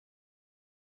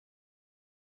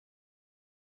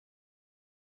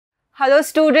Hello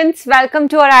students, welcome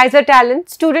to AriserTalent.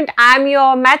 Student, I am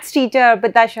your maths teacher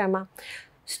Arpita Sharma.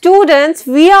 Students,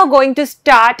 we are going to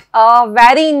start a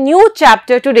very new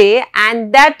chapter today,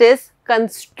 and that is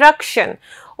construction.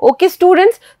 Okay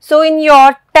students, so in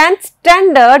your 10th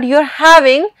standard, you are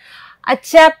having a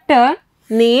chapter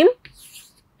named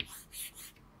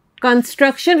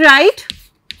construction, right?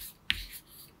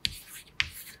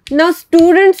 Now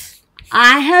students,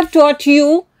 I have taught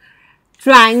you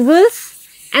triangles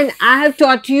and I have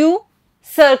taught you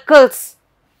circles,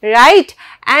 right?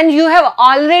 And you have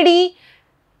already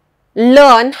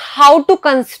learned how to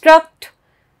construct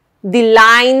the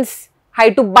lines, how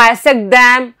to bisect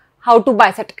them, how to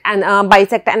bisect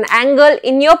an angle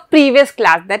in your previous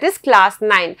class, that is class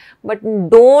 9. But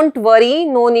don't worry,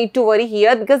 no need to worry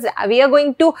here, because we are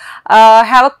going to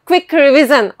have a quick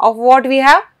revision of what we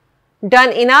have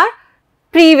done in our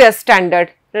previous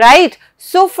standard. Right.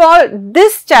 So for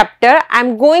this chapter, I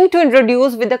am going to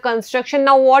introduce with the construction.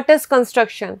 Now, what is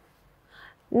construction?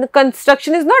 The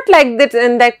construction is not like that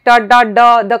in that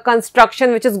the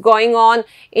construction which is going on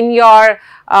in your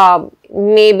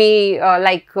maybe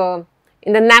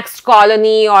in the next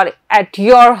colony or at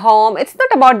your home. It's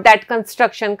not about that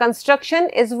construction. Construction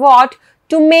is what?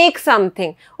 To make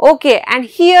something. Okay. And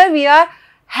here we are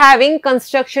having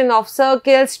construction of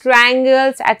circles,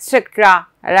 triangles, etc.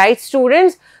 Right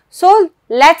students? So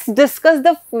let's discuss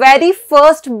the very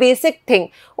first basic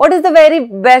thing. What is the very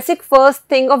basic first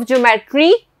thing of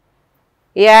geometry?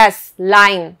 Yes,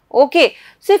 line. Okay.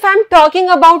 So if I am talking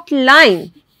about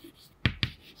line,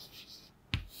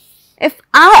 if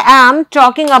I am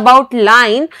talking about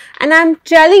line and I am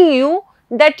telling you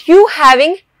that you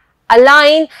having a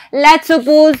line, let's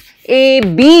suppose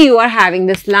AB, you are having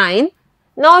this line.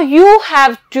 Now you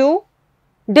have to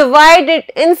divide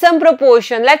it in some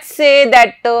proportion. Let's say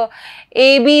that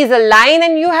AB is a line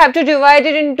and you have to divide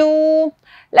it into,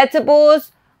 let's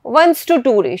suppose,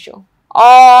 1:2 ratio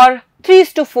or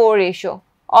 3:4 ratio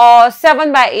or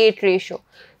 7:8 ratio.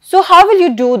 So how will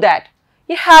you do that?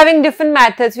 You're having different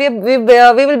methods. We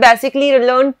will basically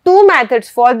learn two methods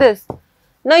for this.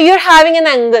 Now you're having an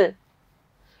angle.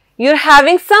 You're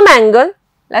having some angle.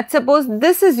 Let's suppose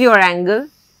this is your angle.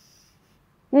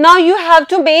 Now you have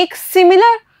to make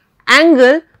similar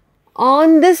angle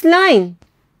on this line.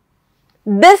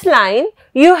 This line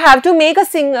you have to make a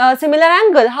similar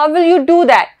angle. How will you do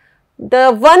that?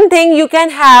 The one thing, you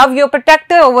can have your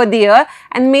protractor over there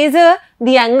and measure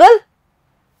the angle.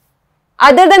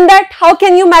 Other than that, how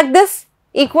can you make this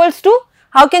equals to,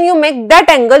 how can you make that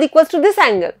angle equals to this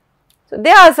angle? So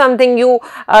there are something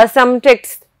some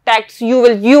tricks you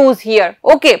will use here.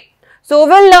 Okay. So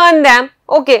we'll learn them.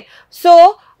 Okay.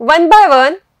 So one by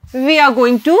one we are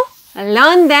going to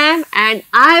learn them, and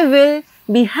I will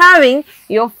be having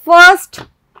your first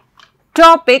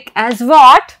topic as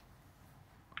what?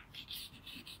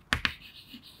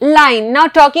 Line. Now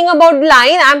talking about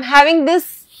line, I am having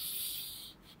this.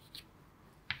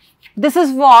 This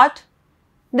is what?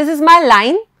 This is my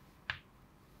line,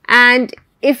 and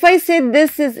if I say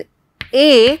this is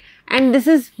A and this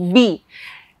is B,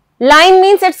 line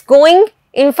means it's going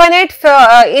infinite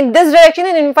in this direction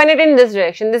and infinite in this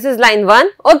direction. This is line 1.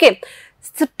 Okay.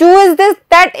 So 2 is this,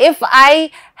 that if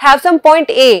I have some point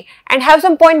A and have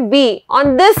some point B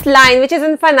on this line which is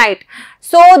infinite.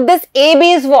 So this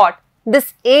AB is what?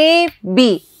 This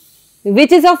AB,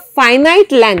 which is of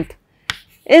finite length,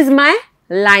 is my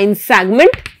line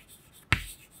segment.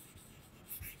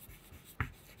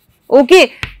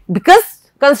 Okay. Because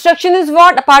construction is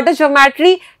what? A part of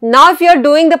geometry. Now, if you are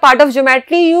doing the part of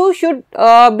geometry, you should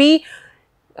be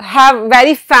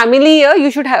very familiar.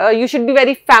 You should be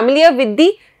very familiar with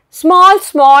the small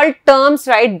terms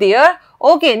right there.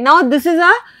 Okay. Now, this is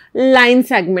a line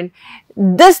segment.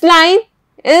 This line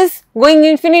is going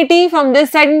infinity from this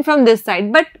side and from this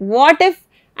side. But what if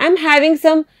I am having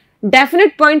some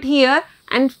definite point here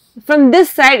and from this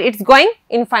side it's going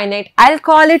infinite? I'll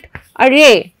call it a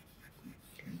ray.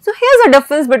 So here's a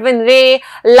difference between ray,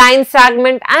 line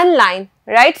segment and line,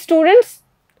 right students?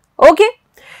 Okay.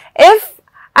 If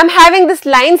I'm having this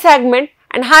line segment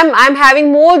and I'm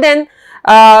having more than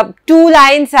 2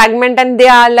 line segment and they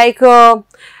are like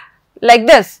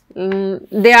this,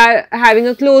 they are having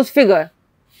a closed figure,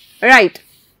 right?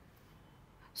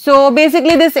 So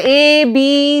basically this A,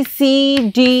 B,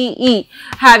 C, D, E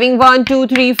having 1, 2,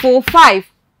 3, 4,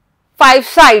 5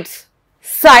 sides.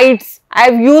 I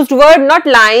have used word not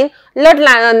line,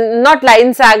 not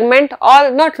line segment or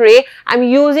not ray. I am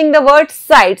using the word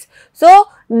sides. So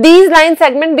these line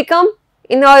segment become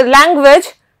in our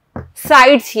language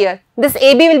sides here. This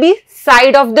AB will be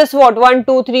side of this what? 1,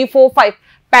 2, 3, 4, 5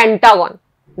 pentagon.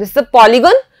 This is a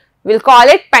polygon. We'll call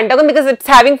it pentagon because it's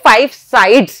having 5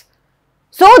 sides.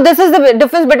 So this is the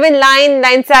difference between line,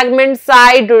 line segment,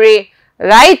 side, ray,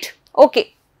 right?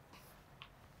 Okay.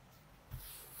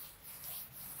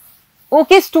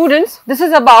 Okay students, this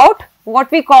is about what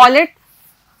we call it,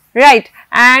 right,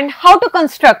 and how to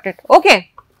construct it.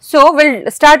 Okay, so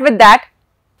we'll start with that.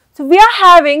 So we are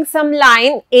having some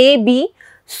line AB.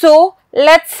 So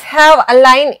let's have a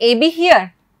line AB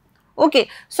here. Okay,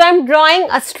 so I'm drawing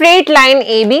a straight line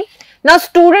AB. Now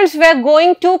students, we are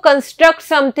going to construct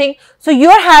something. So you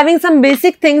are having some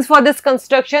basic things for this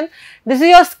construction. This is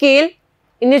your scale.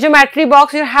 In your geometry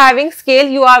box, you're having scale.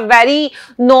 You are very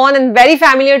known and very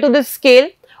familiar to this scale.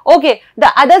 Okay,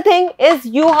 the other thing is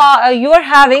you are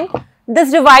having this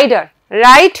divider,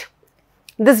 right?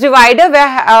 This divider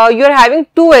where you're having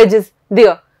 2 edges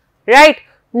there, right?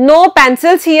 No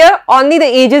pencils here, only the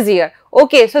edges here.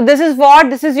 Okay, so this is what,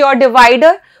 this is your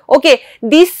divider. Okay,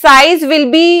 these size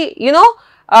will be, you know,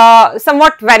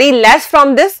 somewhat very less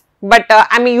from this. But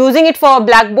I'm using it for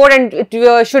blackboard and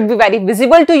it should be very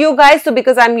visible to you guys. So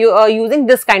because I'm using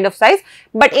this kind of size,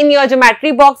 but in your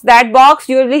geometry box, that box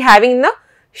you will be having in a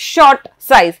short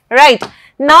size, right?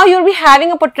 Now you will be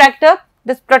having a protractor,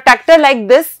 this protractor like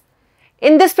this.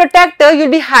 In this protractor, you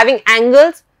will be having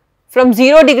angles from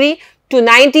 0 degree to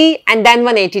 90 and then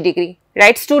 180 degree,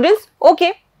 right students?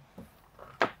 Okay.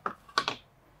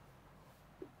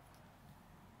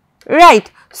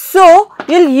 Right. So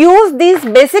you'll use these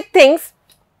basic things.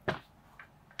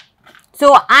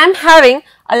 So I'm having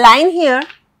a line here.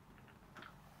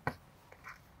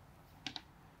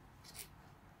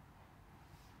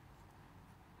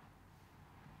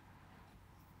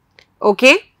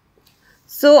 Okay.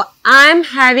 So I'm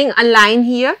having a line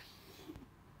here.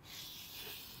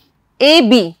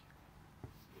 AB.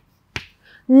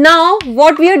 Now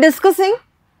what we are discussing?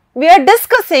 We are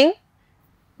discussing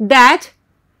that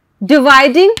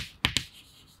dividing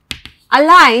a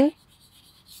line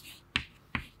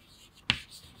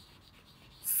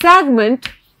segment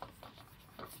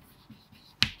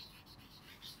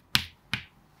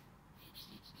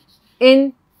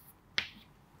in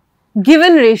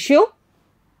given ratio,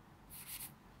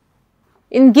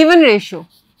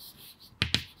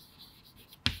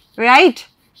 right?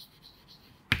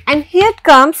 And here it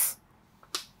comes,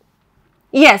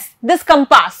 yes, this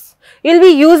compass. You will be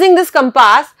using this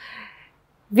compass.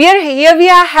 Here we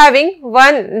are having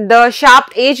the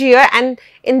sharp edge here, and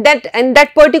in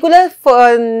that particular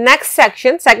next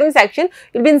section, second section,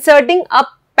 you'll be inserting a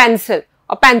pencil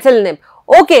or pencil nib.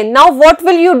 Okay, now what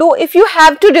will you do if you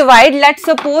have to divide? Let's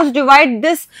suppose divide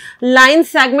this line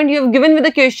segment you have given with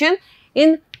the question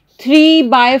in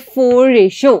 3/4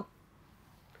 ratio.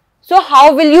 So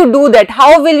how will you do that?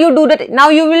 How will you do that? Now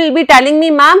you will be telling me,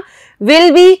 ma'am,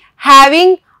 we'll be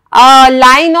having a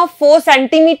line of 4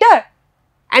 centimeter.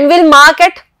 And we'll mark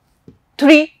at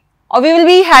 3, or we will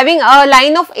be having a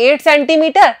line of 8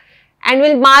 centimeter and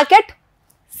we'll mark at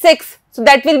 6. So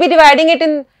that will be dividing it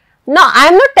in. Now I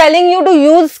am not telling you to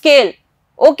use scale.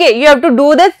 Okay, you have to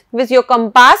do this with your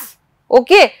compass.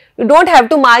 Okay, you don't have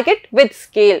to mark it with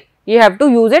scale. You have to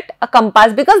use it a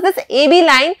compass, because this AB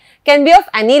line can be of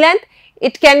any length.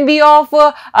 It can be of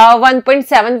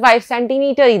 1.75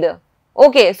 centimeter either.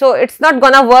 Okay, so it's not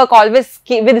gonna work always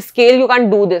with scale. You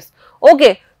can't do this.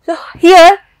 Okay, so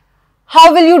here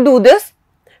how will you do this?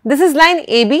 This is line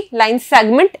AB, line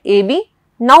segment AB.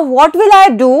 Now what will I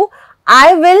do?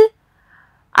 I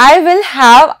will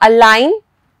have a line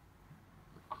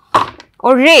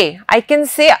or ray. I can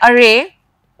say a ray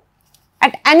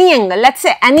at any angle. Let's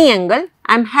say any angle.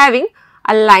 I'm having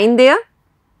a line there.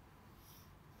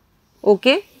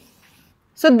 Okay,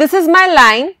 so this is my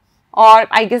line, or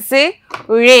I can say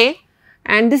ray,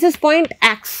 and this is point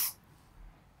X.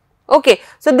 Okay,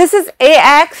 so this is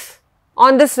AX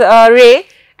on this ray,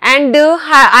 and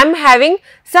I'm having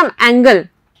some angle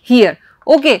here.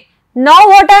 Okay, now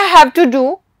what I have to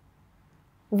do?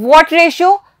 What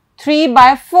ratio?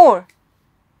 3/4,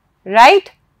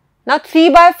 right? Now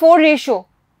 3/4 ratio.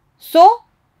 So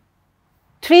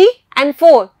 3 and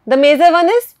 4. The major one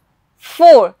is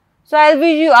 4. So I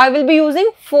will be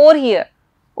using 4 here.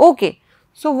 Okay,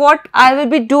 so what I will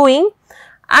be doing?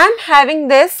 I am having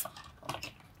this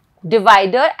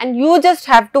divider, and you just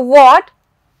have to what?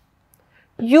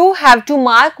 You have to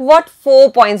mark what?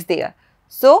 4 points there.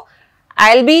 So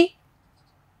I'll be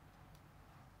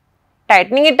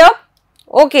tightening it up.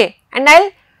 Okay, and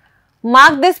I'll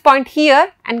mark this point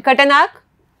here and cut an arc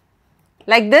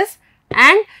like this,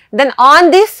 and then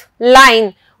on this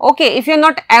line. Okay, if you're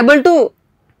not able to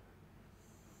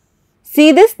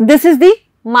see this, this is the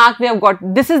mark we have got.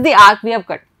 This is the arc we have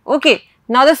cut. Okay,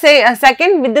 now the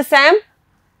second with the same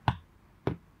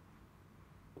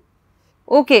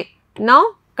Okay,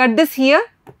 now cut this here,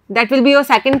 that will be your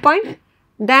second point.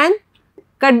 Then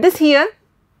cut this here,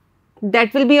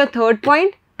 that will be your third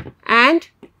point. And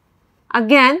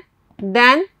again,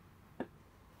 then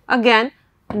again,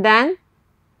 then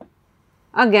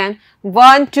again.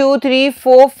 1, 2, 3,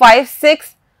 4, 5,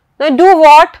 6. Now do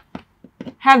what?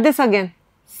 Have this again.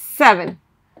 7.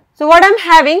 So what I am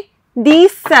having?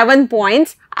 These 7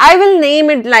 points. I will name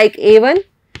it like A1,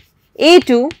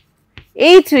 A2,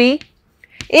 A3,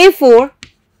 A4,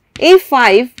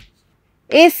 A5,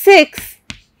 A6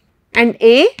 and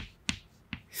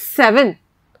A7.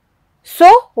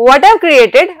 So what I have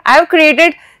created? I have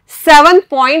created 7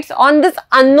 points on this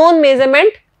unknown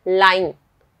measurement line.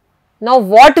 Now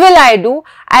what will I do?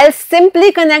 I will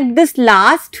simply connect this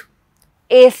last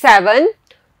A7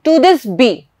 to this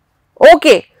B.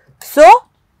 Okay. So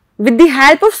with the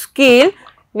help of scale,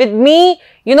 with me,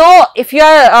 you know, if you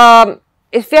are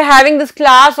having this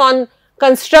class on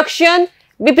construction,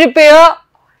 we prepare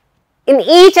in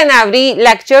each and every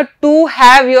lecture to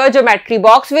have your geometry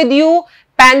box with you,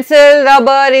 pencil,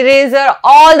 rubber, eraser,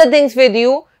 all the things with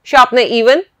you, sharpener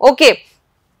even. Okay.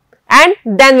 And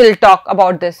then we'll talk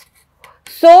about this.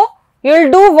 So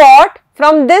you'll do what?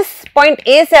 From this point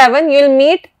A7, you'll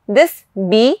meet this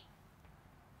B.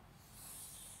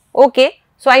 Okay.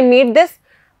 So I meet this.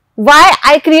 Why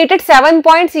I created 7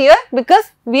 points here? Because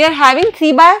we are having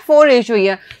 3/4 ratio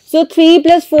here. So 3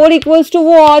 plus 4 equals to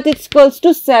what? It equals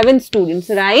to 7 students,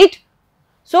 right?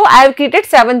 So I have created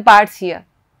 7 parts here.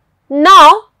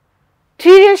 Now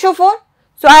 3/4.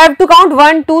 So I have to count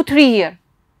 1, 2, 3 here.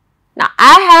 Now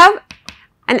I have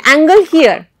an angle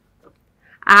here.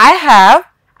 I have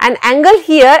an angle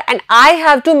here and I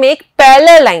have to make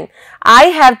parallel line. I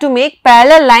have to make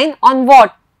parallel line on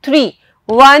what? 3.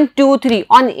 1, 2, 3.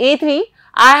 On A3,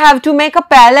 I have to make a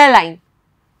parallel line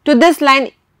to this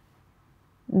line.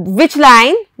 Which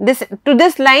line? To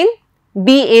this line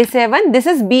BA7. This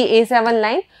is BA7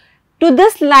 line. To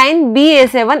this line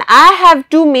BA7, I have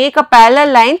to make a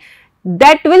parallel line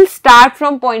that will start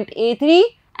from point A3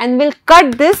 and will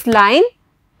cut this line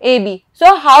AB.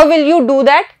 So how will you do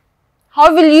that?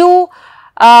 How will you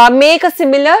make a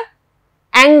similar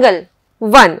angle?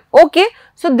 1. Okay.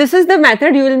 So this is the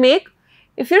method you will make.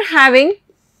 If you are having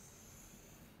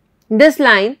this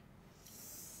line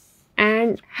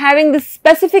and having this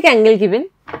specific angle given,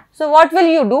 so what will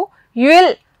you do?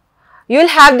 You will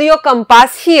have your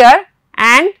compass here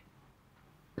and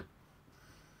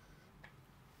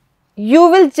you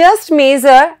will just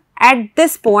measure at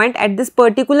this point, at this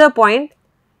particular point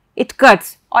it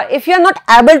cuts. Or if you are not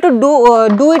able to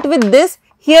do it with this,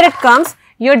 here it comes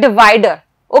your divider.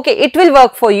 Okay, it will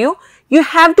work for you. You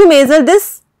have to measure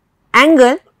this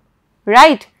angle,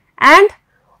 right? And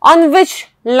on which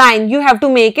line you have to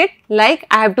make it? Like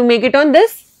I have to make it on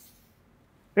this,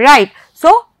 right?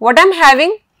 So what I am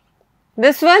having?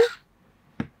 This one.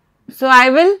 So I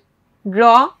will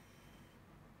draw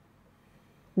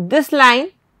this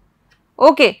line.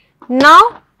 Okay. Now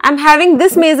I am having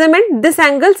this measurement, this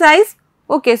angle size.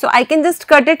 Okay. So I can just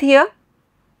cut it here.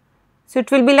 So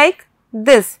it will be like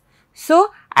this.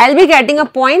 So I will be getting a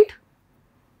point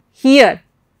here.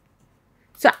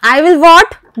 So I will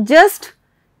what? Just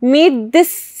meet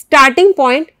this starting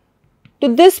point to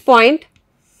this point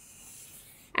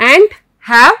and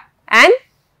have an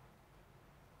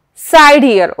side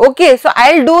here. Okay. So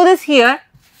I will do this here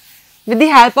with the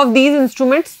help of these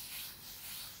instruments.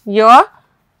 Here.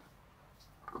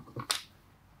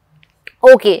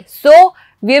 Okay. So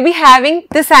we will be having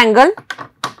this angle.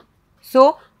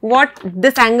 So what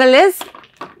this angle is?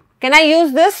 Can I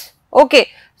use this? Okay.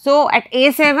 So at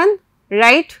A7,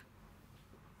 right,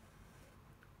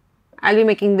 I will be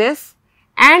making this,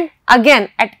 and again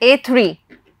at A3.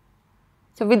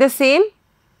 So with the same.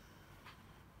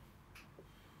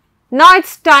 Now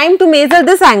it's time to measure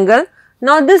this angle.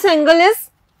 Now this angle is,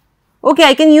 okay,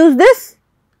 I can use this.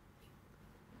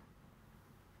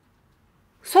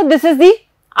 So this is the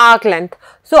arc length.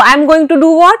 So I am going to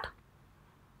do what?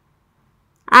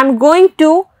 I am going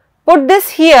to put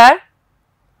this here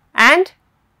and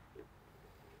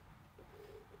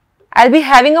I will be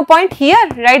having a point here,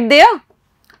 right there.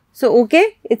 So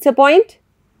okay, it's a point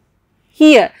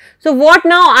here. So what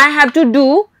now I have to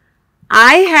do?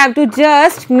 I have to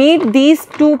just meet these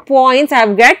 2 points. I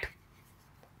have get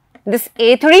this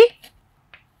A3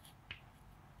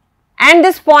 and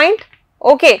this point.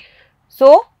 Okay.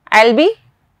 So I will be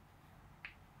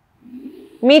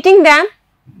meeting them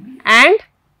and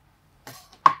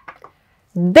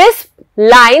this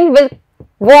line will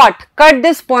what? Cut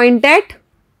this point at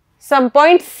some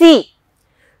point C.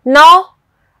 Now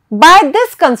by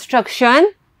this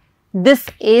construction, this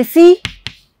AC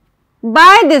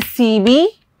by this CB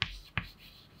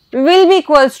will be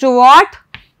equals to what?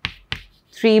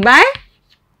 3 by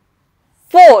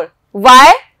 4.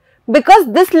 Why?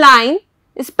 Because this line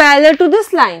is parallel to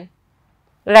this line.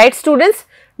 Right, students?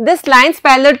 This line is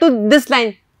parallel to this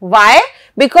line. Why?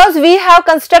 Because we have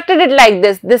constructed it like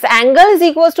this. This angle is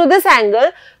equals to this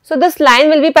angle. So, this line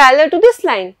will be parallel to this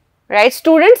line. Right,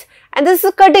 students? And this is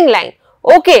a cutting line.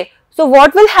 Okay. So,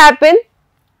 what will happen?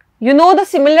 You know the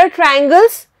similar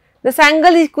triangles. This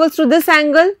angle is equals to this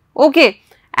angle. Okay.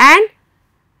 And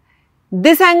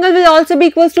this angle will also be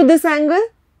equals to this angle.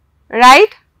 Right?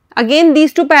 Again,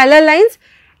 these two parallel lines.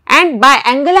 And by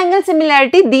angle-angle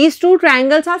similarity, these two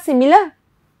triangles are similar.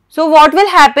 So, what will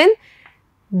happen?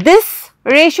 This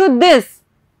ratio this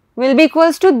will be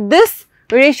equals to this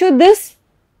ratio this.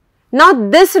 Now,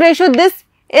 this ratio this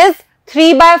is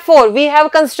 3 by 4. We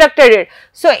have constructed it.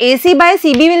 So, AC by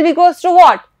CB will be equals to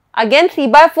what? Again 3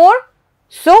 by 4.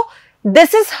 So,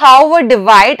 this is how we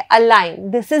divide a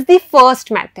line. This is the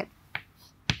first method.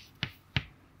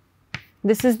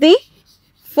 This is the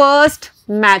first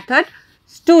method,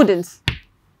 students.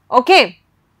 Okay.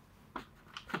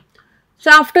 So,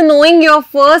 after knowing your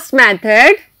first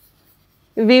method,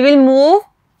 we will move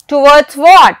towards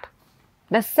what?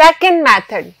 The second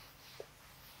method.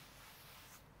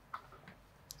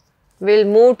 We will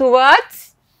move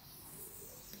towards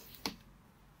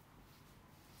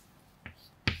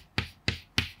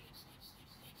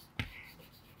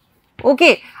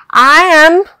okay, I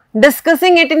am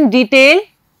discussing it in detail,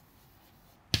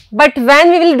 but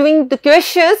when we will doing the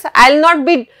questions, I will not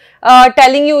be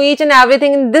telling you each and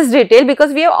everything in this detail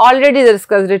because we have already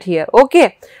discussed it here.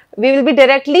 Okay, we will be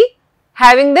directly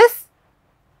having this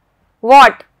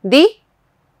what? The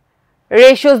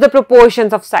ratios, the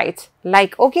proportions of sides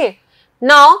like okay.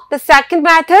 Now, the second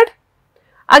method,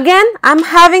 again I am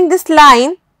having this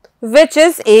line which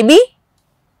is AB.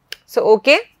 So,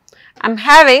 okay, I am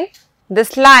having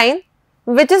this line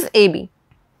which is AB.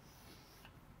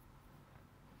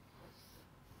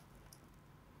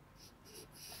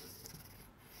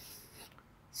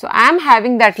 So, I am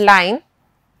having that line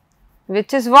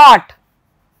which is what?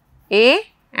 A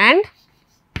and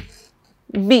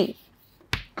B.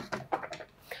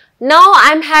 Now,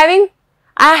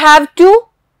 I have to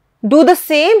do the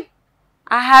same.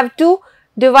 I have to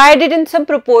divide it in some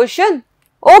proportion.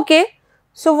 Okay.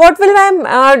 So, what will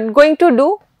I am going to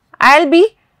do? I will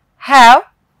be have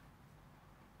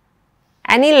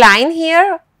any line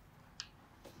here.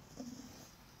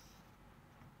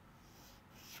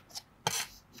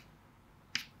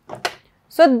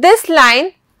 So, this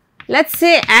line, let us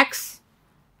say X,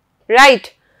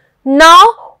 right.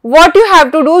 Now, what you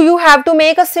have to do? You have to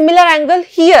make a similar angle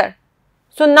here.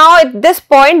 So, now at this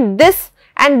point, this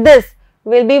and this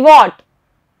will be what?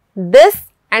 This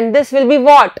and this will be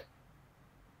what?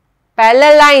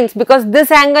 Parallel lines, because this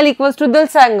angle equals to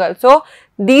this angle. So,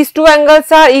 these two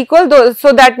angles are equal.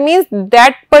 So, that means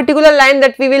that particular line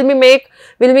that we will be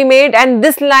made and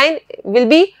this line will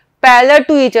be parallel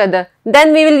to each other.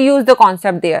 Then we will use the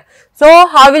concept there. So,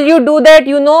 how will you do that?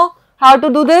 You know how to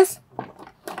do this?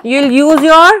 You will use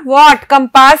your what?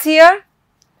 Compass here,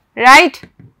 right?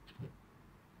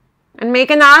 And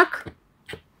make an arc.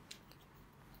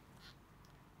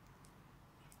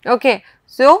 Okay.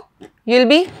 So, you will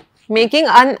be making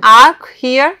an arc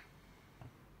here.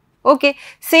 Okay.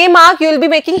 Same arc you will be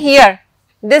making here,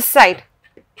 this side.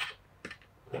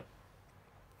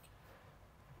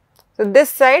 So, this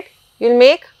side you will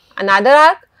make another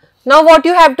arc. Now, what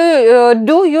you have to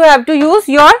do? You have to use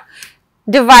your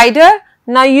divider.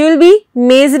 Now, you will be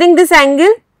measuring this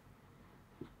angle.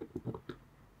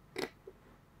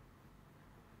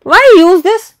 Why use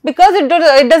this? Because it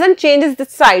doesn't change the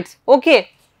sides. Okay.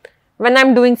 When I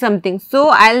am doing something. So,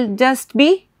 I will just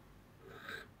be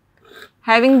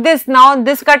having this now,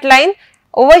 this cut line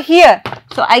over here.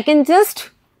 So, I can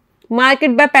just mark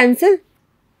it by pencil.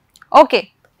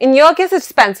 Okay. In your case,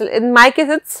 it's pencil. In my case,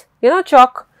 it's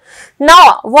chalk.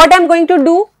 Now, what I am going to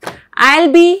do? I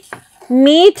will be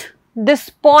meet this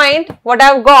point what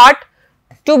I have got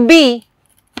to B,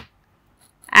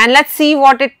 and let us see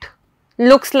what it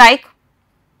looks like.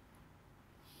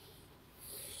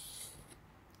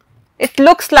 It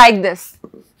looks like this.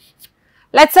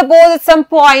 Let us suppose it's some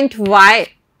point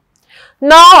Y.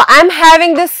 Now, I am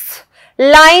having this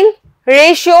line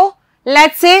ratio.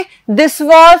 Let us say this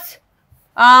was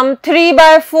 3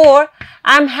 by 4.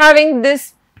 I am having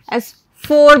this as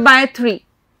 4 by 3.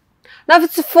 Now,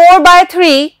 if it's 4 by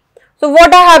 3, so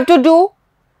what I have to do?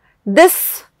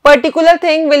 This particular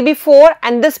thing will be 4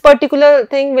 and this particular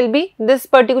thing will be, this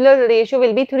particular ratio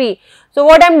will be 3. So,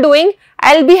 what I am doing?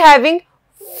 I will be having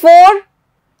 4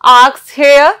 arcs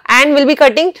here and will be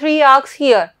cutting 3 arcs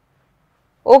here.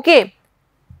 Okay,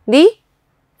 the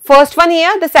first one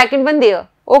here, the second one there.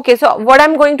 Okay, so what I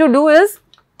am going to do is,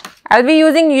 I will be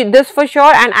using this for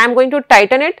sure and I am going to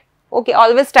tighten it. Okay,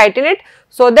 always tighten it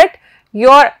so that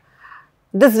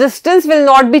this distance will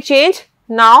not be changed.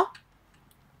 Now,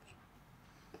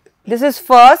 this is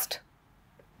first,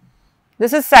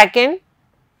 this is second,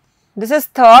 this is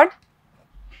third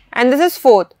and this is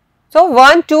fourth. So,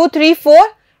 1, 2, 3, 4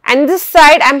 and this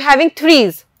side I am having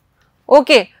 3's.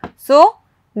 Okay, so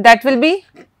that will be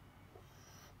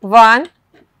 1,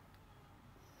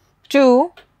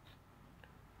 2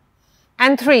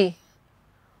 and 3.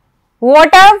 What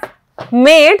I have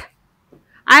made,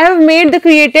 I have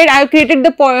created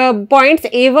the points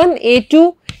A1,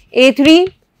 A2,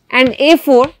 A3 and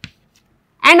A4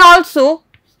 and also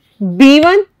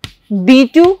B1,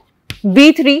 B2,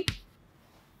 B3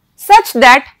 such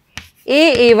that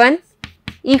A1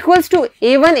 equals to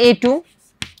A1, A2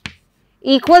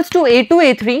 equals to A2,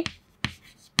 A3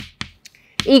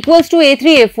 equals to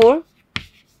A3, A4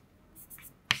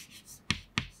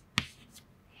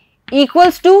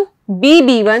 equals to B,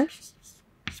 B1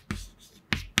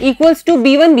 equals to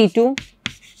B1, B2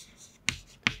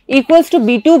 equals to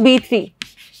B2, B3.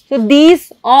 So,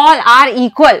 these all are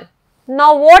equal.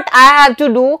 Now, what I have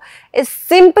to do is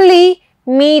simply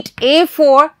meet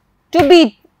A4 to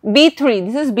B3.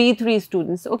 This is B3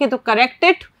 students. Okay, to correct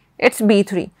it, it's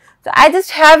B3. So, I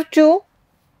just have to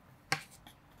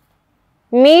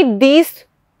meet these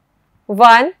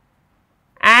 1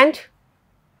 and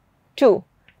 2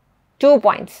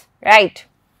 points, right?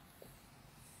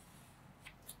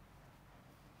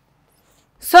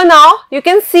 So, now you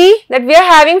can see that we are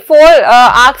having 4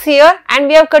 arcs here and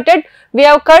we have cut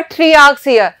 3 arcs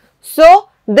here. So,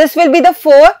 this will be the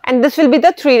 4 and this will be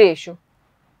the 3 ratio.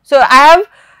 So, I have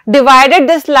divided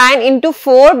this line into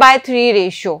 4 by 3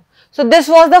 ratio. So, this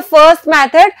was the first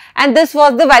method and this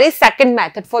was the very second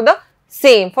method for the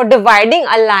same, for dividing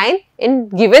a line in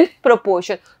given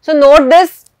proportion. So, note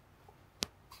this.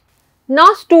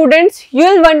 Now, students, you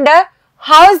will wonder,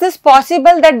 how is this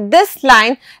possible that this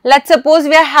line, let's suppose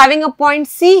we are having a point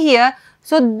C here.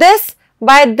 So, this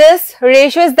by this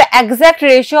ratio is the exact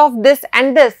ratio of this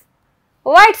and this.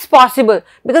 Why it's possible?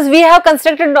 Because we have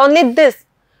constructed only this.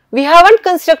 We haven't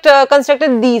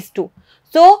constructed these two.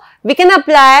 So, we can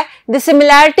apply the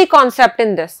similarity concept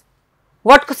in this.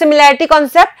 What similarity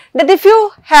concept? That if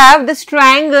you have this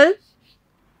triangle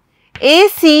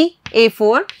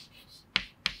ACA4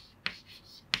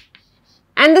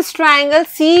 and this triangle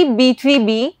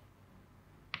CB3B,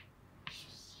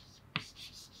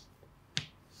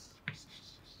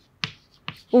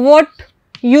 what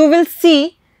you will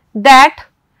see that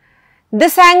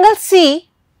this angle C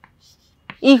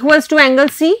equals to angle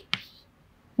C.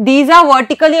 These are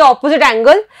vertically opposite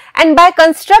angle and by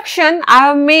construction I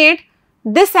have made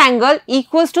this angle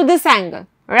equals to this angle,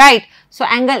 right. So,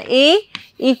 angle A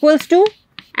equals to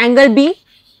angle B.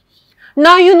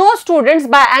 Now, you know students,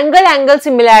 by angle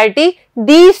similarity,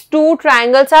 these two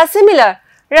triangles are similar,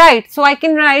 right. So, I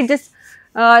can write this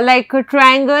like a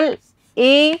triangle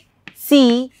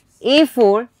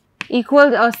ACA4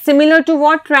 equals similar to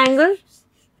what triangle?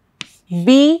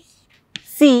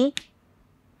 BC,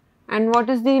 and what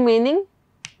is the remaining?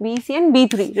 BC and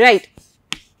B3, right.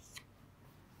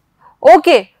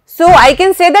 Okay, so I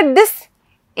can say that this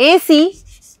AC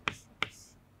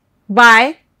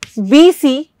by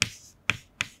BC,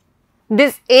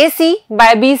 this AC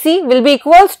by BC will be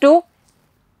equals to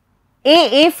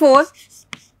AA4.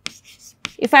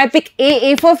 If I pick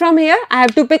AA4 from here, I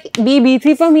have to pick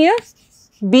BB3 from here,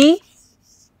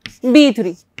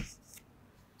 BB3.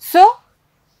 So,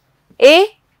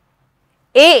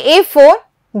 AA4,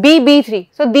 BB3.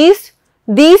 So, these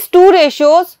two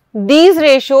ratios, these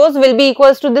ratios will be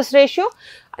equals to this ratio.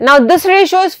 Now, this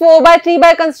ratio is 4 by 3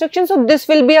 by construction. So, this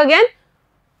will be again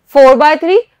 4 by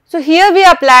 3. So, here we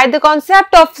applied the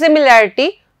concept of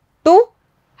similarity to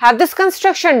have this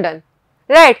construction done,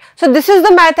 right. So, this is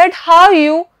the method how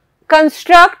you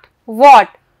construct what,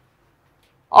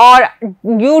 or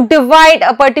you divide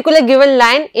a particular given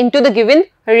line into the given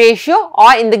ratio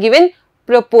or in the given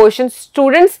proportion.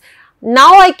 Students,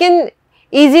 now I can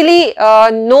easily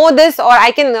know this, or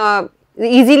I can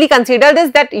easily consider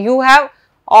this, that you have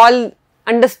all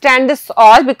understand this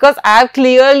all, because I have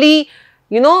clearly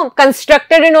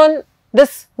constructed it on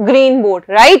this green board,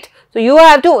 right. So, you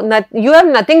have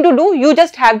nothing to do, you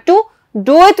just have to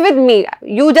do it with me,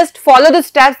 you just follow the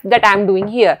steps that I am doing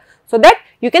here, so that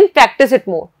you can practice it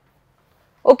more.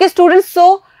 Okay students,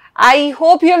 so I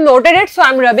hope you have noted it, so I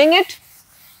am rubbing it.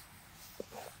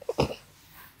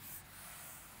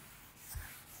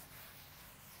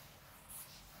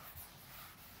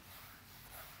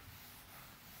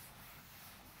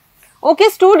 Okay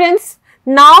students,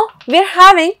 now we are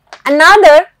having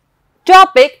another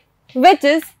topic which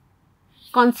is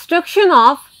construction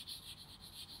of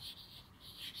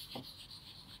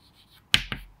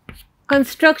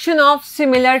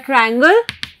similar triangle.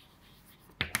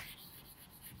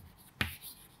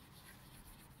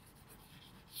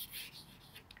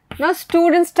 Now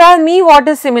students, tell me what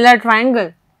is similar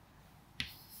triangle.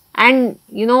 And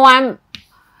you know, I am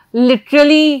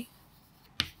literally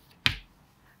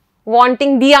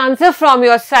wanting the answer from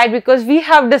your side because we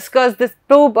have discussed this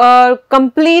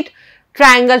complete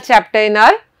triangle chapter in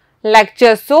our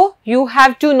lecture. So you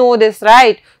have to know this,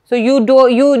 right? So you do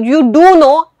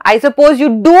know, I suppose you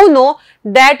do know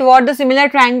that what the similar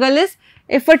triangle is.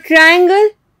 If a triangle,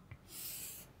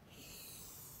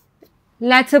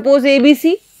 let's suppose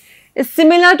ABC, is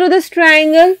similar to this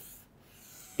triangle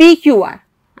PQR.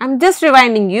 I am just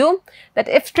reminding you that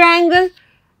if triangle,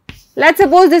 let's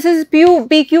suppose this is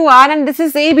PQR and this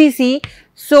is ABC.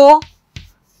 So,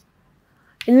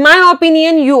 in my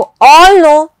opinion, you all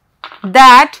know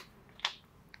that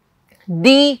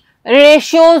the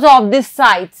ratios of these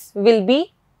sides will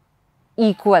be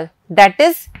equal. That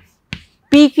is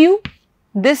PQ,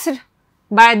 this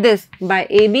by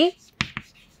AB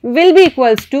will be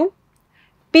equals to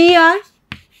PR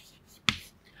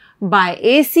by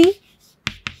AC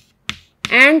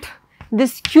and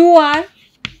this QR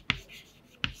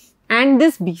and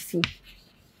this BC.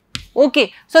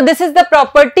 Okay, so this is the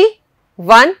property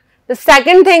 1. The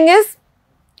second thing is,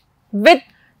 with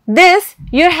this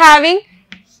you are having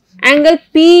angle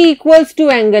P equals to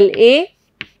angle A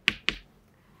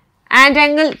and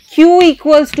angle Q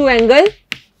equals to angle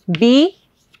B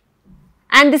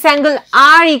and this angle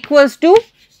R equals to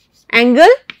angle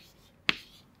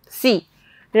C,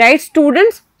 right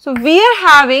students? So we are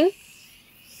having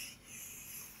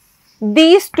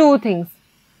these two things.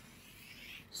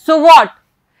 So what?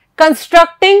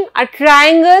 Constructing a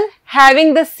triangle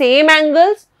having the same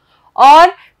angles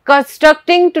or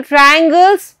constructing two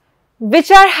triangles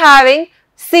which are having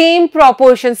same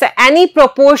proportions, so any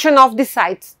proportion of the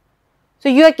sides. So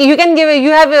you can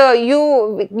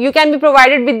be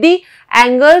provided with the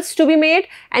angles to be made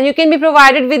and you can be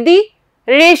provided with the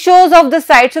ratios of the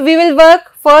sides. So we will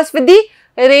work first with the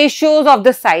ratios of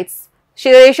the sides.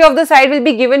 So the ratio of the side will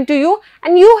be given to you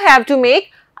and you have to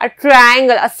make a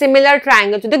triangle, a similar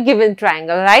triangle to the given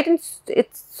triangle, right?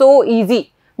 It's so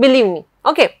easy, believe me.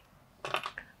 Okay.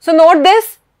 So note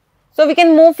this. So we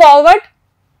can move forward.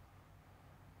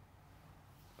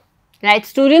 Right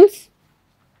students?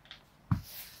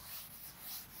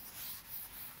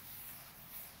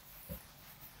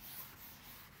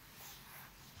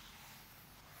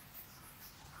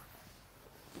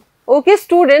 Okay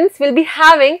students, we'll be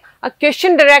having a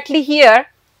question directly here.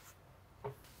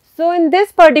 So in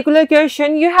this particular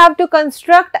question, you have to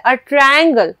construct a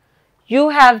triangle. You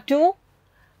have to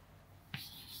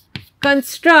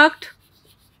construct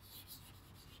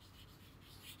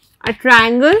a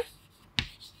triangle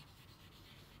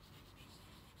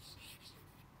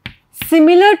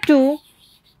similar to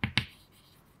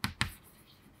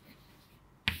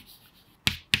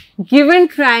given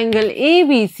triangle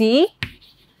ABC,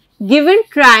 given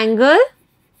triangle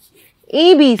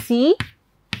ABC.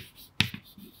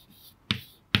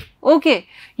 Okay,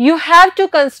 you have to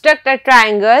construct a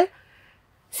triangle,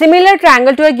 similar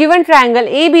triangle to a given triangle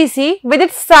ABC with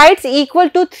its sides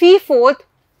equal to 3/4,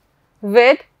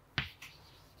 with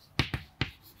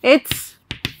its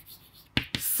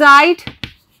side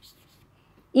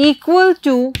equal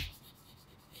to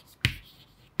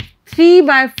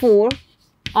 3/4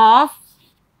 of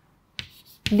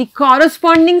the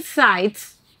corresponding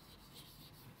sides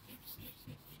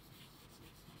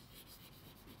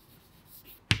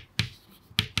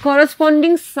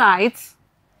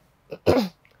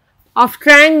of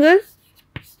triangle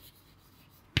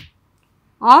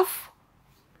of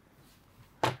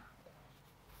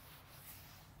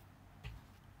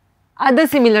other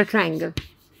similar triangle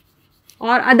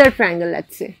or other triangle,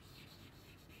 let's say.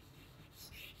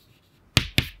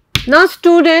 Now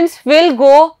students will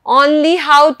go only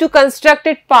how to construct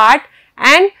it part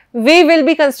and we will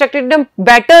be constructing in a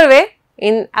better way,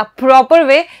 in a proper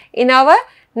way in our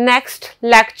next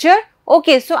lecture.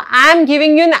 Okay, so I am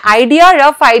giving you an idea,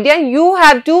 rough idea. You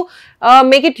have to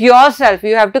make it yourself.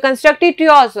 You have to construct it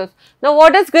yourself. Now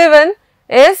what is given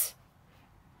is,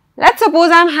 let's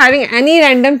suppose I am having any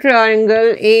random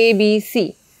triangle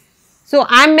ABC. So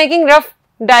I am making rough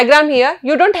diagram here.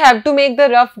 You don't have to make the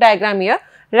rough diagram here,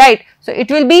 right? So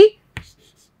it will be,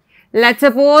 let's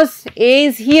suppose A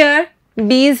is here,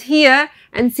 B is here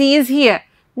and C is here.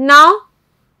 Now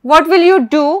what will you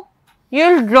do? You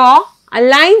will draw a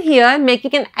line here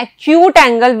making an acute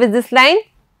angle with this line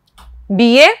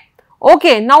BA.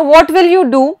 Okay, now what will you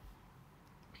do?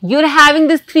 You are having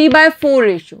this 3/4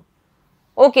 ratio.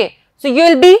 Okay, so you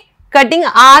will be cutting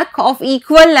arc of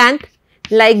equal length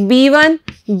like B1,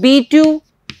 B2,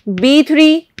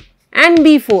 B3 and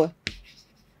B4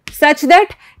 such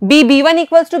that B1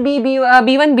 equals to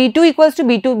B1, B2 equals to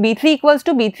B2, B3 equals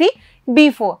to B3,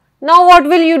 B4. Now what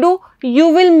will you do? You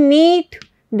will meet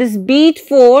this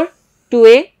B4 to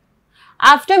A.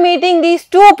 After meeting these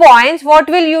 2 points, what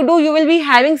will you do? You will be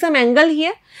having some angle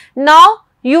here. Now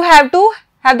you have to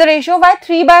have the ratio by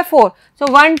 3/4.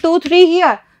 So 1, 2, 3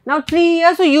 here. Now 3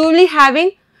 here. So you will be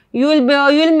having, you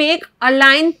will make a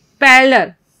line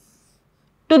parallel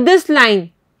to this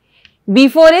line.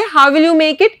 Before A, how will you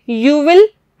make it? You will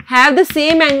have the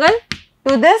same angle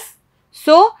to this.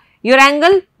 So your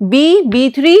angle B,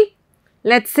 B3,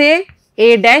 let's say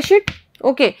A dash it.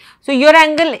 Okay. So your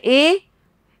angle A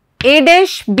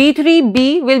dash B3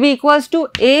 B will be equals to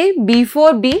A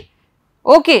B4 B.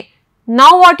 Okay.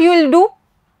 Now what you will do?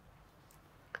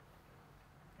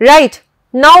 Right.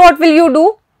 Now what will you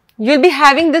do? You will be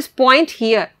having this point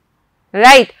here.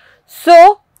 Right.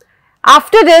 So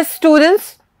after this,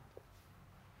 students,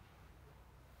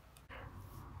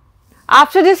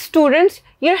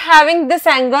 you are having this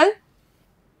angle.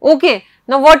 Okay.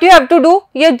 Now what you have to do?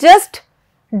 You just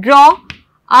draw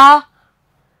a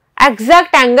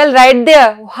exact angle right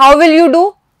there. How will you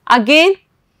do? Again,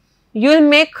 you will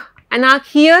make an arc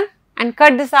here and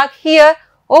cut this arc here.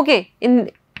 Okay,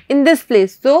 in this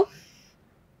place. So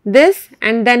this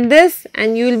and then this,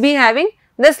 and you will be having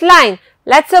this line.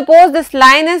 Let's suppose this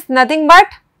line is nothing but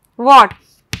what?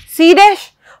 C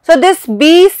dash. So this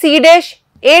B, C dash,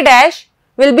 A dash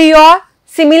will be your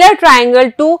similar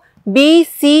triangle to B,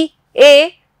 C,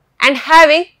 A and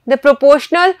having the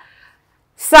proportional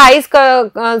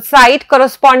side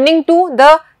corresponding to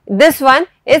this one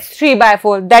is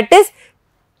 3/4. That is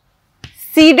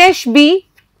C dash B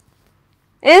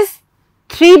is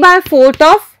 3/4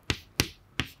 of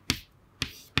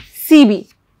CB.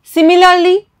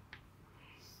 Similarly,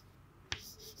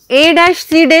 A dash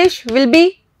C dash will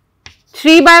be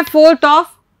 3/4 of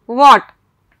what?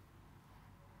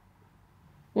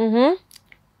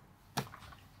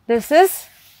 This is,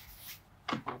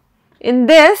 in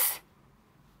this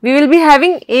we will be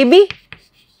having AB.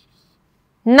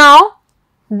 Now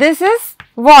this is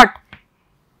what?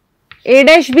 A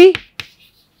dash B.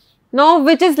 Now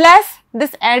which is less?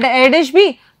 This A dash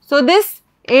B. So this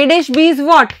A dash B is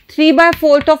what?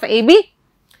 3/4 of AB.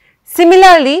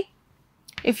 Similarly,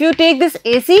 if you take this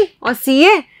AC or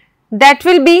CA, that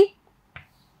will be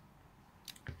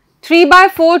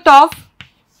 3/4 of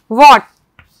what?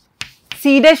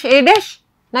 C dash A dash.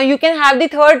 Now you can have the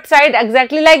third side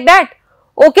exactly like that.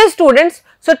 Okay students,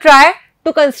 so try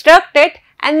to construct it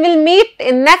and we'll meet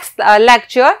in next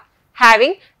lecture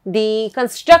having the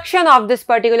construction of this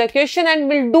particular question and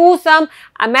we'll do some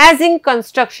amazing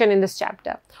construction in this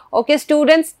chapter. Okay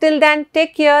students, till then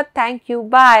take care. Thank you.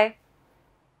 Bye.